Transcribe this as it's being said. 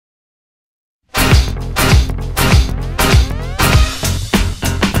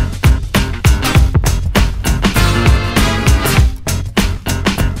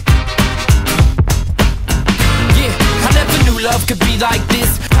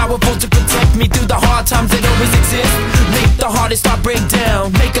powerful to protect me through the hard times that always exist. Make the hardest heart break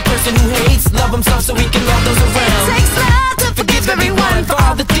down. Make a person who hates love himself so he can love those around. It takes love to forgive everyone for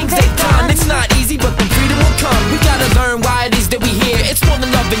all the things they've done. It's not easy, but the freedom will come. We gotta learn why it is that we here. It's more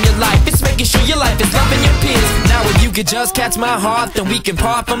than love in your life, it's making sure your life is loving your peers. Now if you could just catch my heart, then we can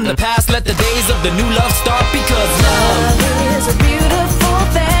part from the past. Let the days of the new love start, because love is a beautiful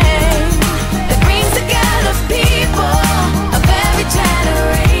thing that brings together people of every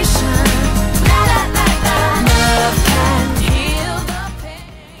generation. Love can heal the pain.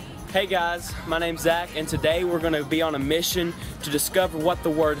 Hey guys, my name's Zach, and today we're going to be on a mission to discover what the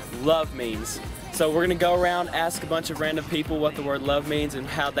word love means. So we're going to go around, ask a bunch of random people what the word love means and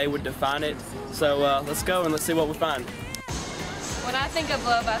how they would define it. So let's go and let's see what we find. When I think of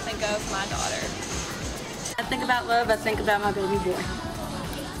love, I think of my daughter. I think about love, I think about my baby boy.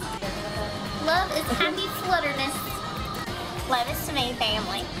 Love is happy flutterness. Love is to me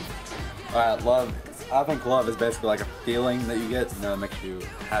family. Alright, love. I think love is basically like a feeling that you get, you know, it makes you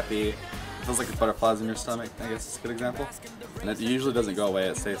happy. It feels like butterflies in your stomach, I guess is a good example. And it usually doesn't go away,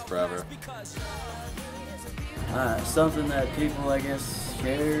 it stays forever. Something that people, I guess,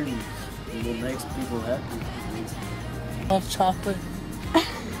 share and what makes people happy. I love chocolate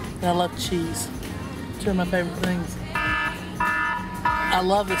and I love cheese. Two of my favorite things. I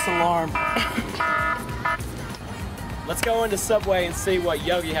love this alarm. Let's go into Subway and see what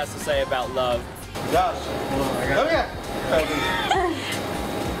Yogi has to say about love. Josh, come here.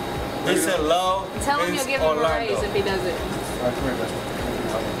 He said love. Tell him you'll give him a raise if he does it. Alright, come here, Justin.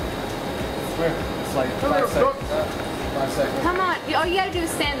 Come here. It's like 5 seconds. 5 seconds. Come on, all you gotta do is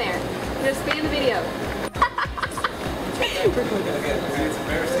stand there. Just be in the video. It's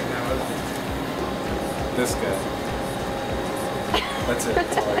embarrassing now. This guy. That's it.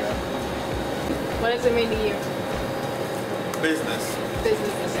 That's all I got. What does it mean to you? Business.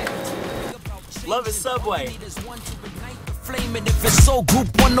 Business, okay. Love is Subway. And if it's so, group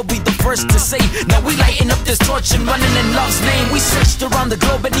one will be the first to say. Now we lighting up this torch and running in love's name. We searched around the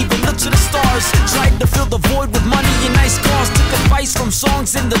globe and even looked to the stars. Tried to fill the void with money and nice cars. Took advice from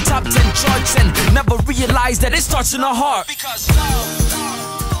songs in the top 10 charts and never realized that it starts in our heart. Because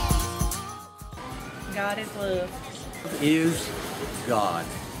God is love. Is God.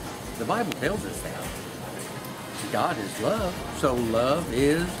 The Bible tells us that. God is love, so love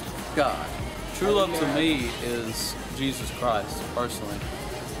is God. True love to me is Jesus Christ, personally.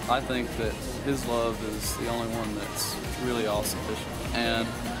 I think that His love is the only one that's really all sufficient. And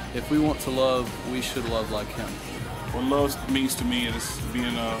if we want to love, we should love like Him. What love means to me is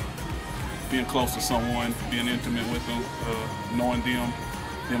being close to someone, being intimate with them, knowing them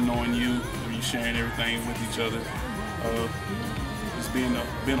knowing you sharing everything with each other. Just being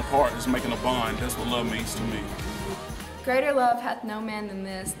a part, just making a bond. That's what love means to me. Greater love hath no man than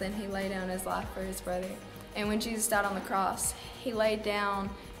this, than he laid down his life for his brother. And when Jesus died on the cross, he laid down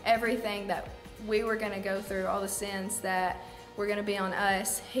everything that we were going to go through, all the sins that were going to be on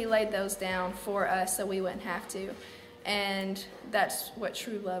us. He laid those down for us so we wouldn't have to. And that's what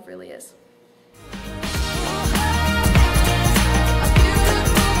true love really is.